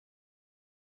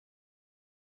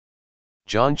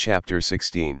John chapter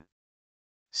 16.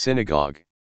 Synagogue.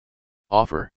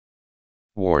 Offer.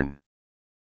 Warn.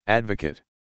 Advocate.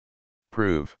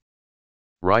 Prove.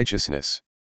 Righteousness.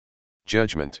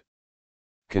 Judgment.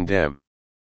 Condemn.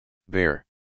 Bear.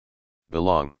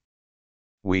 Belong.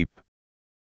 Weep.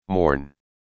 Mourn.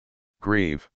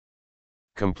 Grieve.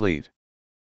 Complete.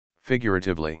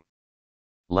 Figuratively.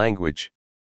 Language.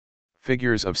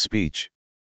 Figures of speech.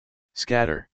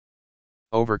 Scatter.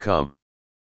 Overcome.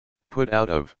 Put out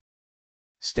of.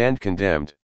 Stand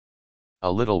condemned. A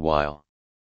little while.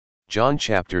 John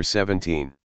chapter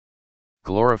 17.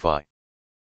 Glorify.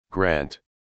 Grant.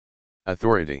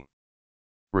 Authority.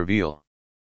 Reveal.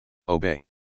 Obey.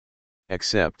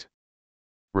 Accept.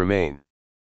 Remain.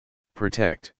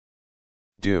 Protect.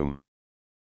 Doom.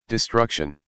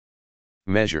 Destruction.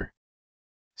 Measure.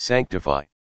 Sanctify.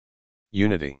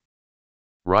 Unity.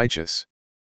 Righteous.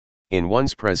 In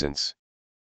one's presence.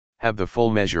 Have the full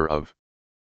measure of.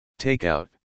 Take out.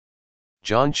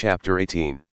 John chapter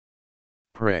 18.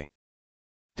 Pray.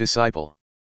 Disciple.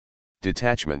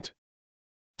 Detachment.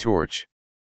 Torch.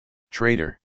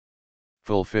 Traitor.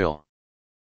 Fulfill.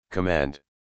 Command.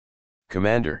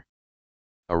 Commander.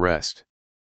 Arrest.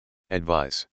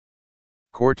 Advise.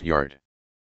 Courtyard.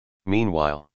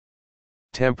 Meanwhile.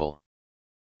 Temple.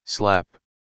 Slap.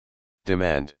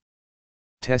 Demand.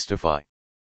 Testify.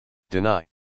 Deny.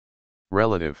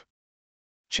 Relative.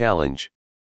 Challenge.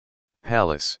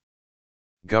 Palace.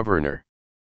 Governor.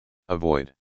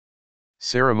 Avoid.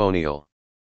 Ceremonial.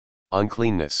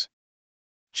 Uncleanness.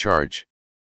 Charge.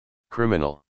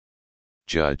 Criminal.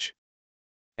 Judge.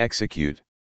 Execute.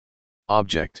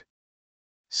 Object.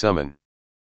 Summon.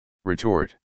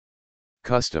 Retort.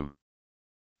 Custom.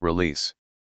 Release.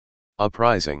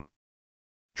 Uprising.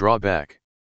 Draw back.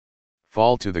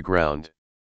 Fall to the ground.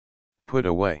 Put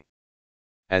away.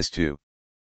 As to.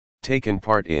 Taken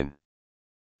part in.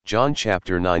 John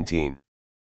chapter 19.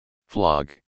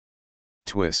 Flog.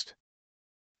 Twist.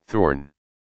 Thorn.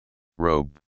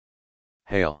 Robe.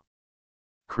 Hail.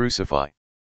 Crucify.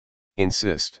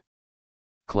 Insist.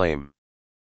 Claim.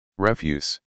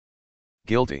 Refuse.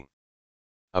 Guilty.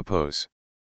 Oppose.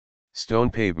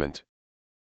 Stone pavement.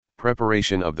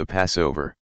 Preparation of the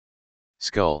Passover.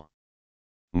 Skull.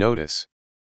 Notice.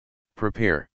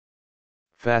 Prepare.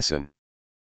 Fasten.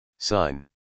 Sign.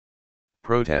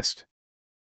 Protest.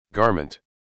 Garment.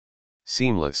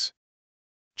 Seamless.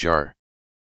 Jar.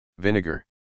 Vinegar.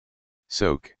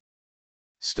 Soak.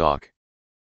 Stalk.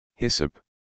 Hyssop.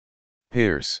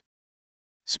 Pierce.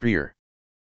 Spear.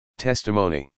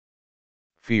 Testimony.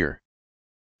 Fear.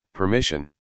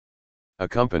 Permission.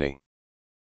 Accompany.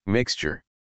 Mixture.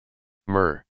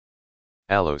 Myrrh.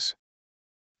 Aloes.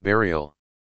 Burial.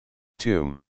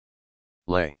 Tomb.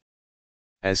 Lay.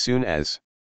 As soon as.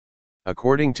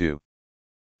 According to.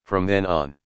 From then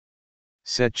on.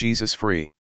 Set Jesus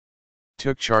free.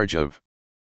 Took charge of.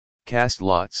 Cast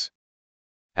lots.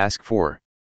 Ask for.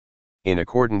 In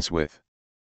accordance with.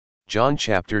 John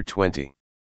chapter 20.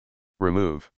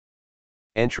 Remove.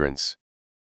 Entrance.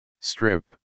 Strip.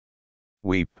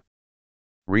 Weep.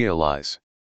 Realize.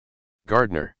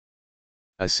 Gardener.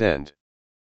 Ascend.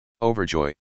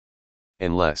 Overjoy.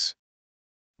 Unless.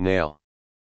 Nail.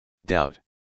 Doubt.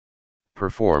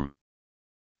 Perform.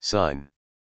 Sign.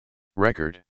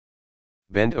 Record.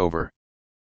 Bend over.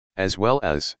 As well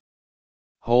as.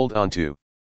 Hold on to.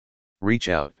 Reach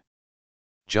out.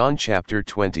 John chapter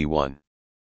 21.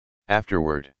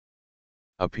 Afterward.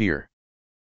 Appear.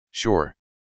 Shore.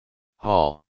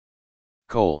 Haul.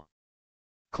 Coal.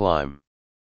 Climb.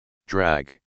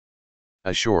 Drag.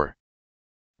 Ashore.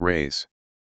 Raise.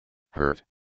 Hurt.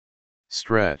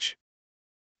 Stretch.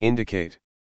 Indicate.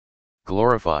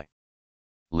 Glorify.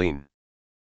 Lean.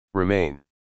 Remain.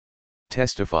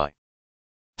 Testify.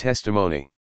 Testimony.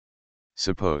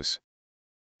 Suppose.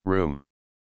 Room.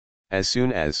 As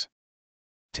soon as.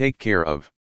 Take care of.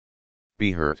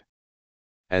 Be hurt.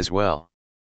 As well.